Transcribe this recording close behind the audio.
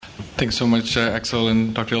Thanks so much, Axel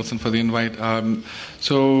and Dr. Elson, for the invite.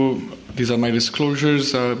 So these are my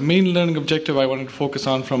disclosures. Main learning objective I wanted to focus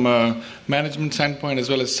on from a management standpoint, as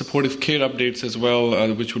well as supportive care updates as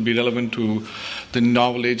well, which would be relevant to the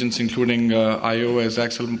novel agents, including IO, as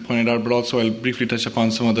Axel pointed out, but also I'll briefly touch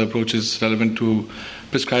upon some of the approaches relevant to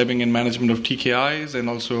prescribing and management of TKIs, and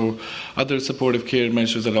also other supportive care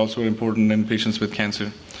measures that are also important in patients with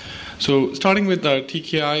cancer. So starting with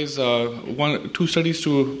TKIs, two studies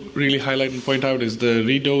to really highlight and point out is the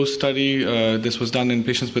REDOSE study. This was done in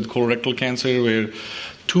patients with colorectal cancer, where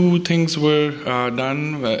two things were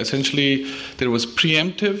done. Essentially, there was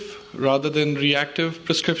preemptive rather than reactive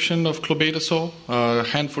prescription of clobetasol.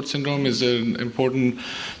 Hand-foot syndrome is an important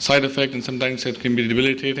side effect, and sometimes it can be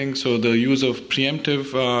debilitating. So the use of preemptive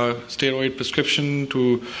steroid prescription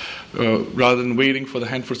to rather than waiting for the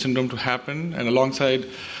hand-foot syndrome to happen, and alongside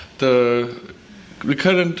the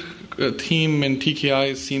recurrent theme in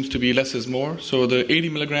TKIs seems to be less is more. So the 80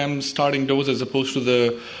 milligrams starting dose as opposed to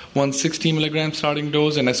the 160 milligram starting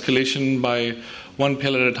dose, and escalation by one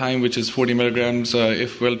pill at a time, which is 40 milligrams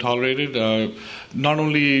if well tolerated. Not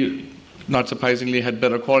only, not surprisingly, had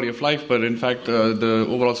better quality of life, but in fact the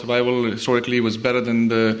overall survival historically was better than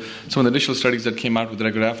some of the initial studies that came out with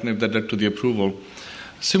regorafenib that led to the approval.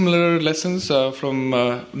 Similar lessons from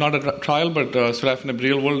not a trial, but sorafenib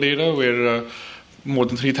real-world data, where more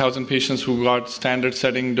than 3,000 patients who got standard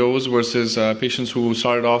setting dose versus patients who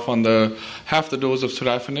started off on the half the dose of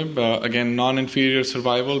sorafenib. Again, non-inferior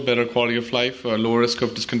survival, better quality of life, lower risk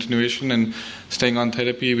of discontinuation, and staying on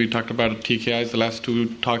therapy. We talked about TKIs, the last two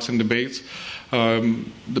talks and debates. The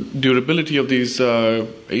durability of these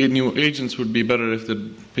new agents would be better if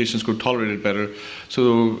the patients could tolerate it better.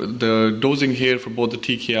 So the dosing here for both the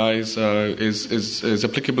TKIs is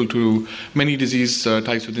applicable to many disease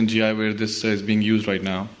types within GI where this is being used right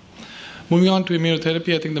now. Moving on to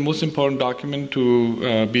immunotherapy, I think the most important document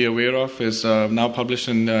to be aware of is now published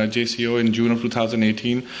in JCO in June of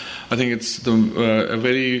 2018. I think it's a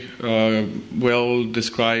very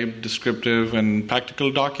well-described, descriptive, and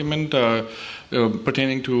practical document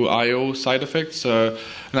pertaining to IO side effects.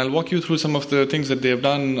 And I'll walk you through some of the things that they have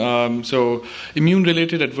done. So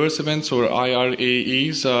immune-related adverse events, or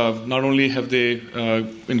IRAEs, not only have they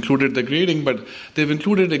included the grading, but they've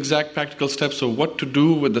included exact practical steps of what to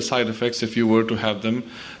do with the side effects if you were to have them.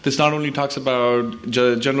 This not only talks about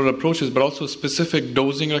general approaches, but also specific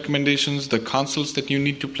dosing recommendations, the consults that you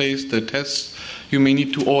need to place, the tests you may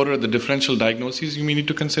need to order, the differential diagnoses you may need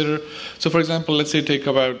to consider. So, for example, let's say take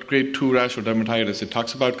about grade 2 rash or dermatitis. It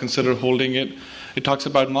talks about consider holding it. It talks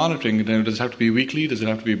about monitoring. Does it have to be weekly? Does it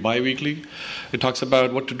have to be bi-weekly? It talks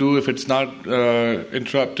about what to do if it's not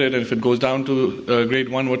interrupted, and if it goes down to grade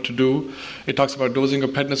 1, what to do. It talks about dosing of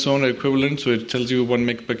prednisone or equivalent, so it tells you 1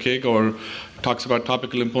 mg per kg, or talks about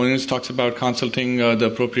topical imponents, talks about consulting the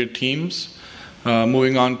appropriate teams.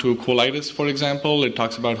 Moving on to colitis, for example, it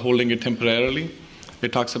talks about holding it temporarily.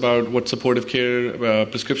 It talks about what supportive care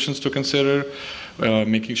prescriptions to consider,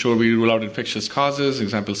 making sure we rule out infectious causes,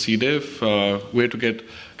 example C. diff, where to get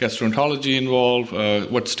gastroenterology involved,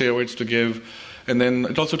 what steroids to give. And then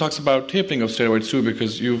it also talks about tapering of steroids too,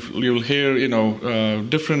 because you'll hear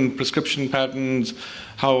different prescription patterns,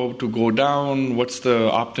 how to go down, what's the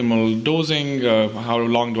optimal dosing, how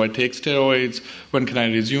long do I take steroids, when can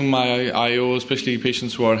I resume my IO, especially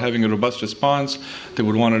patients who are having a robust response, they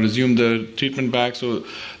would want to resume the treatment back. So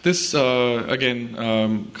this, again,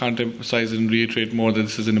 can't emphasize and reiterate more that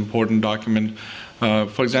this is an important document.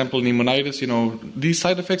 For example, pneumonitis, these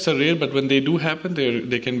side effects are rare, but when they do happen,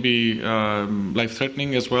 they can be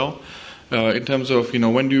life-threatening as well. In terms of,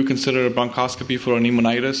 when do you consider a bronchoscopy for a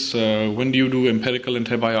pneumonitis? When do you do empirical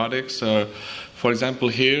antibiotics? For example,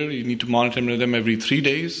 here, you need to monitor them every 3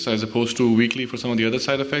 days as opposed to weekly for some of the other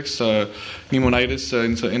side effects. Pneumonitis,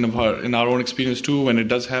 in our own experience too, when it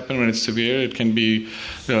does happen, when it's severe, it can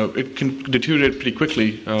deteriorate pretty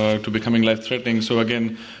quickly to becoming life-threatening. So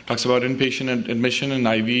again, talks about inpatient admission and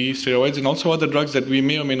IV steroids, and also other drugs that we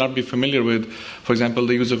may or may not be familiar with. For example,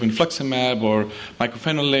 the use of infliximab or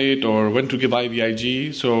mycophenolate, or when to give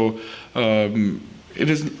IVIG. So it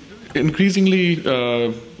is increasingly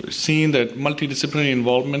seen that multidisciplinary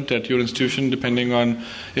involvement at your institution, depending on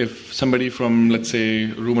if somebody from, let's say,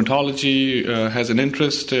 rheumatology has an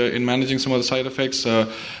interest in managing some of the side effects,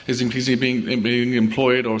 is increasingly being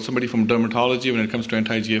employed, or somebody from dermatology when it comes to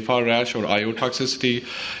anti-GFR rash or IO toxicity.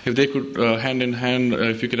 If they could, hand in hand,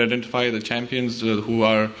 if you could identify the champions who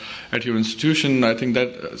are at your institution, I think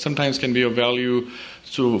that sometimes can be of value.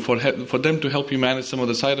 So for them to help you manage some of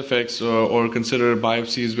the side effects, or consider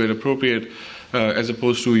biopsies where appropriate, as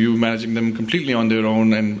opposed to you managing them completely on their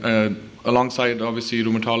own and alongside, obviously,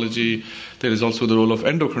 rheumatology, there is also the role of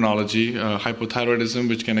endocrinology, hypothyroidism,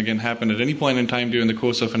 which can again happen at any point in time during the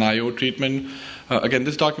course of an IO treatment. Again,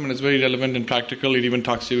 this document is very relevant and practical. It even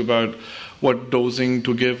talks to you about what dosing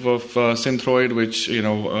to give of Synthroid, which, I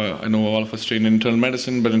know all of us train in internal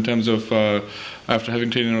medicine, but in terms of after having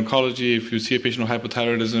trained in oncology, if you see a patient with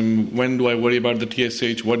hypothyroidism, when do I worry about the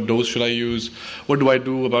TSH? What dose should I use? What do I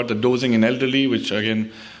do about the dosing in elderly, which,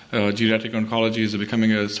 again, geriatric oncology is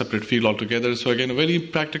becoming a separate field altogether. So again, a very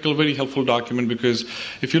practical, very helpful document, because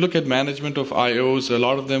if you look at management of IOs, a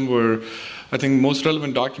lot of them were, I think most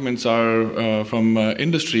relevant documents are from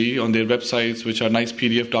industry on their websites, which are nice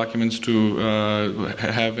PDF documents to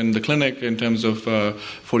have in the clinic in terms of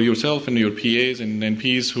for yourself and your PAs and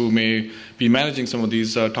NPs who may be managing some of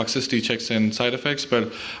these toxicity checks and side effects.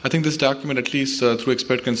 But I think this document, at least through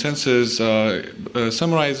expert consensus,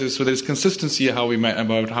 summarizes, so there's consistency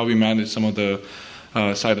about how we manage some of the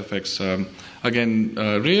side effects. Again,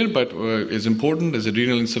 rare, but is important, is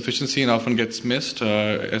adrenal insufficiency, and often gets missed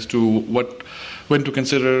as to when to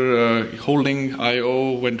consider holding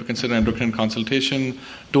IO, when to consider endocrine consultation,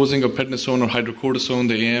 dosing of prednisone or hydrocortisone,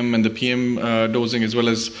 the AM and the PM dosing, as well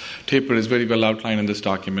as taper, is very well outlined in this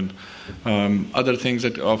document. Other things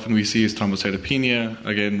that often we see is thrombocytopenia.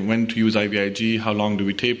 Again, when to use IVIG, how long do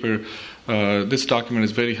we taper? This document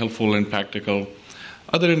is very helpful and practical.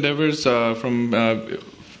 Other endeavors from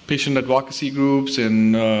patient advocacy groups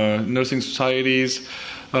and nursing societies.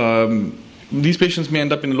 These patients may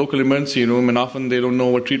end up in a local emergency room, and often they don't know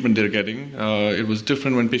what treatment they're getting. It was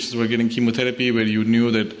different when patients were getting chemotherapy, where you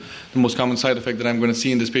knew that the most common side effect that I'm going to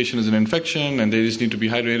see in this patient is an infection, and they just need to be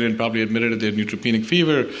hydrated and probably admitted if they have neutropenic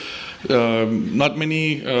fever. Not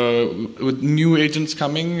many with new agents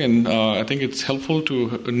coming, and I think it's helpful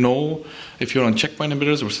to know if you're on checkpoint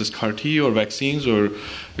inhibitors versus CAR-T or vaccines, or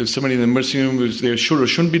if somebody in the emergency room is they should or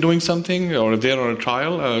shouldn't be doing something, or if they're on a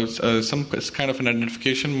trial, some kind of an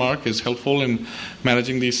identification mark is helpful in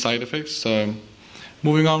managing these side effects.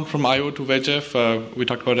 Moving on from IO to VEGF, we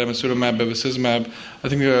talked about ramucirumab, bevacizumab. I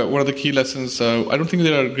think one of the key lessons, I don't think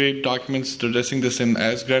there are great documents addressing this in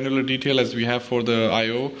as granular detail as we have for the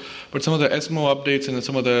IO, but some of the ESMO updates and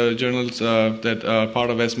some of the journals that are part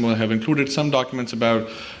of ESMO have included some documents about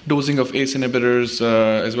dosing of ACE inhibitors,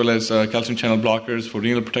 as well as calcium channel blockers for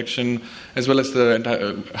renal protection, as well as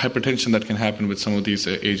the hypertension that can happen with some of these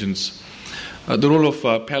agents. The role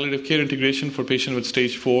of palliative care integration for patients with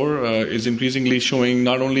stage 4 is increasingly showing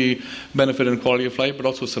not only benefit in quality of life, but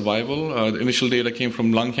also survival. The initial data came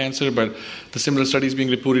from lung cancer, but the similar studies being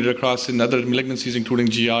reported across in other malignancies, including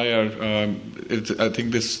GI, I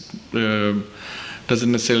think this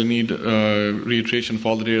doesn't necessarily need reiteration for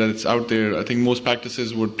all the data that's out there. I think most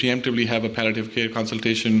practices would preemptively have a palliative care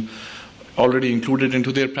consultation already included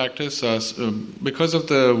into their practice. Because of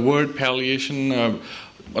the word palliation,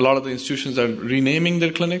 a lot of the institutions are renaming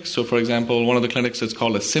their clinics. So, for example, one of the clinics is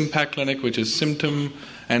called a SIMPAC clinic, which is symptom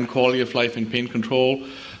and quality of life and pain control.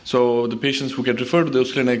 So the patients who get referred to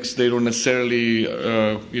those clinics, they don't necessarily,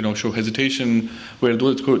 show hesitation, where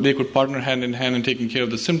they could partner hand in hand in taking care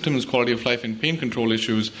of the symptoms, quality of life, and pain control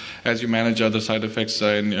issues as you manage other side effects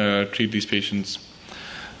and treat these patients.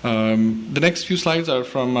 The next few slides are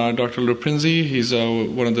from Dr. Luprinzi. He's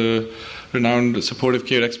one of the renowned supportive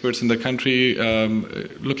care experts in the country,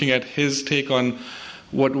 looking at his take on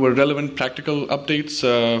what were relevant practical updates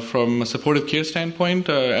from a supportive care standpoint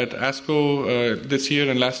at ASCO this year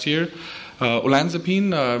and last year.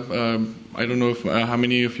 Olanzapine, I don't know how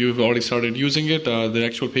many of you have already started using it. The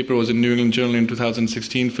actual paper was in New England Journal in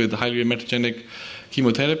 2016 for the highly emetogenic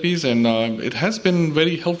chemotherapies, and it has been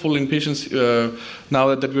very helpful in patients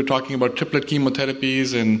now that we're talking about triplet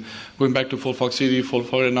chemotherapies and going back to FOLFOXIRI,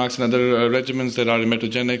 FOLFIRINOX, and other regimens that are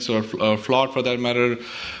emetogenics or flawed for that matter,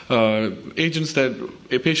 agents that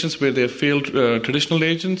patients where they have failed traditional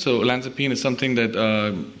agents. So olanzapine is something that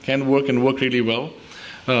can work and work really well.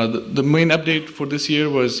 The main update for this year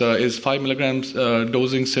is 5 milligrams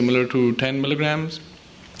dosing similar to 10 milligrams.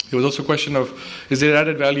 There was also a question of, is there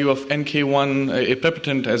added value of NK1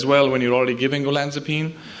 aprepitant as well when you're already giving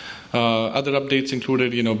olanzapine? Other updates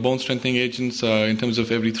included, bone strengthening agents in terms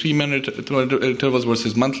of every 3-minute intervals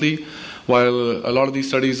versus monthly. While a lot of these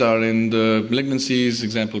studies are in the malignancies,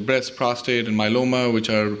 example, breast, prostate, and myeloma, which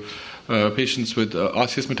are patients with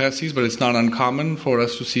osseous metastases, but it's not uncommon for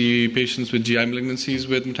us to see patients with GI malignancies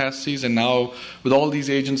with metastases. And now, with all these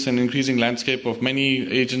agents and increasing landscape of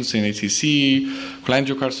many agents in HCC,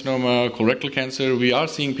 cholangiocarcinoma, colorectal cancer, we are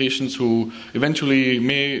seeing patients who eventually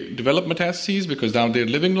may develop metastases because now they're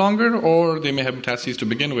living longer, or they may have metastases to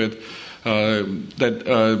begin with.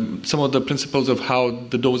 that some of the principles of how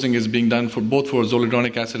the dosing is being done for both for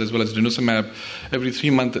zoledronic acid as well as denosumab every 3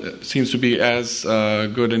 months seems to be as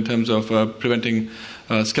good in terms of preventing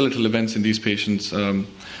skeletal events in these patients.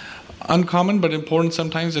 Uncommon but important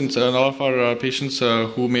sometimes in a lot of our patients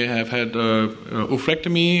who may have had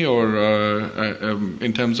oophorectomy or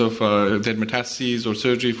in terms of their metastases or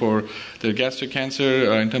surgery for their gastric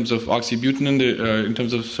cancer, in terms of oxybutynin, in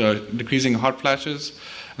terms of decreasing hot flashes.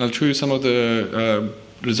 And I'll show you some of the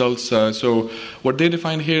results. So what they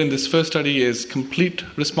defined here in this first study is complete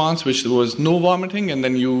response, which was no vomiting, and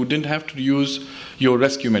then you didn't have to use your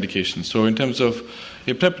rescue medication. So in terms of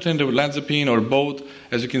iplepitant or olanzapine or both,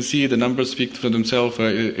 as you can see, the numbers speak for themselves.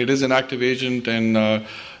 It is an active agent, and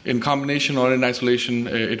in combination or in isolation,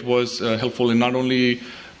 it was helpful in not only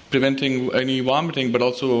preventing any vomiting, but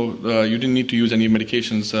also you didn't need to use any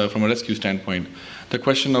medications from a rescue standpoint. The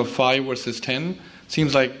question of 5 versus 10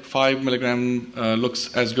 seems like 5 milligram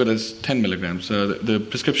looks as good as 10 milligrams. The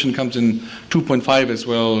prescription comes in 2.5 as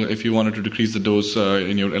well if you wanted to decrease the dose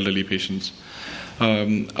in your elderly patients.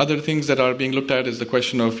 Other things that are being looked at is the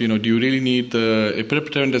question of, do you really need the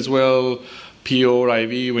iplepitant as well, PO or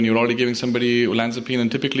IV, when you're already giving somebody olanzapine,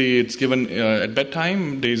 and typically it's given at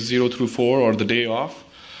bedtime, days 0 through 4, or the day off.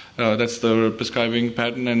 That's the prescribing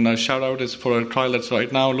pattern. And a shout out is for a trial that's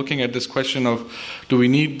right now looking at this question of, do we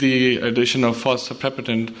need the addition of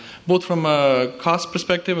fosaprepitant, both from a cost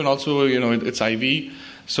perspective and also, it's IV.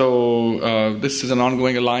 So this is an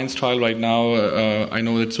ongoing alliance trial right now. I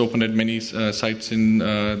know it's open at many sites in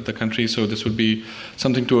the country, so this would be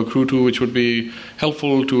something to accrue to, which would be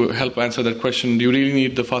helpful to help answer that question. Do you really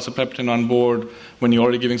need the fosaprepitant on board when you're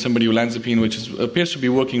already giving somebody olanzapine, which appears to be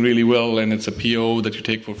working really well, and it's a PO that you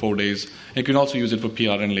take for 4 days? And you can also use it for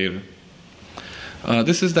PRN later.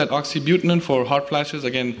 This is that oxybutynin for hot flashes.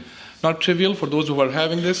 Again, not trivial for those who are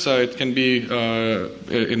having this. It can be,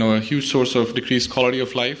 a huge source of decreased quality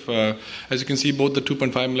of life. As you can see, both the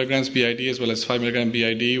 2.5 milligrams BID as well as 5 milligram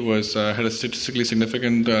BID had a statistically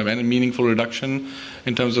significant and a meaningful reduction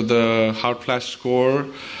in terms of the hot flash score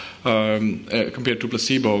compared to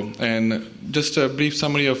placebo. And just a brief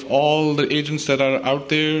summary of all the agents that are out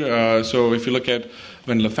there. So if you look at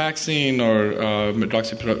venlafaxine or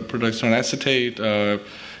medroxyprogesterone acetate,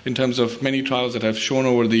 in terms of many trials that have shown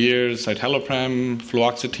over the years, citalopram,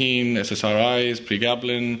 fluoxetine, SSRIs,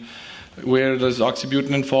 pregabalin. Where does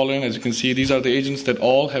oxybutynin fall in? As you can see, these are the agents that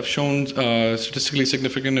all have shown statistically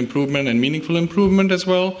significant improvement and meaningful improvement as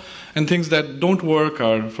well. And things that don't work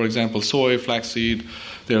are, for example, soy, flaxseed.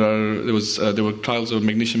 There were trials of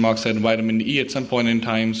magnesium oxide and vitamin E at some point in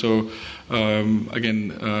time. So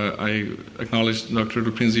again, I acknowledge Dr.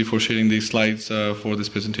 Luprinzi for sharing these slides for this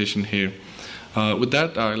presentation here. With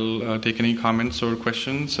that, I'll take any comments or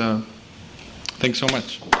questions. Thanks so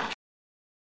much.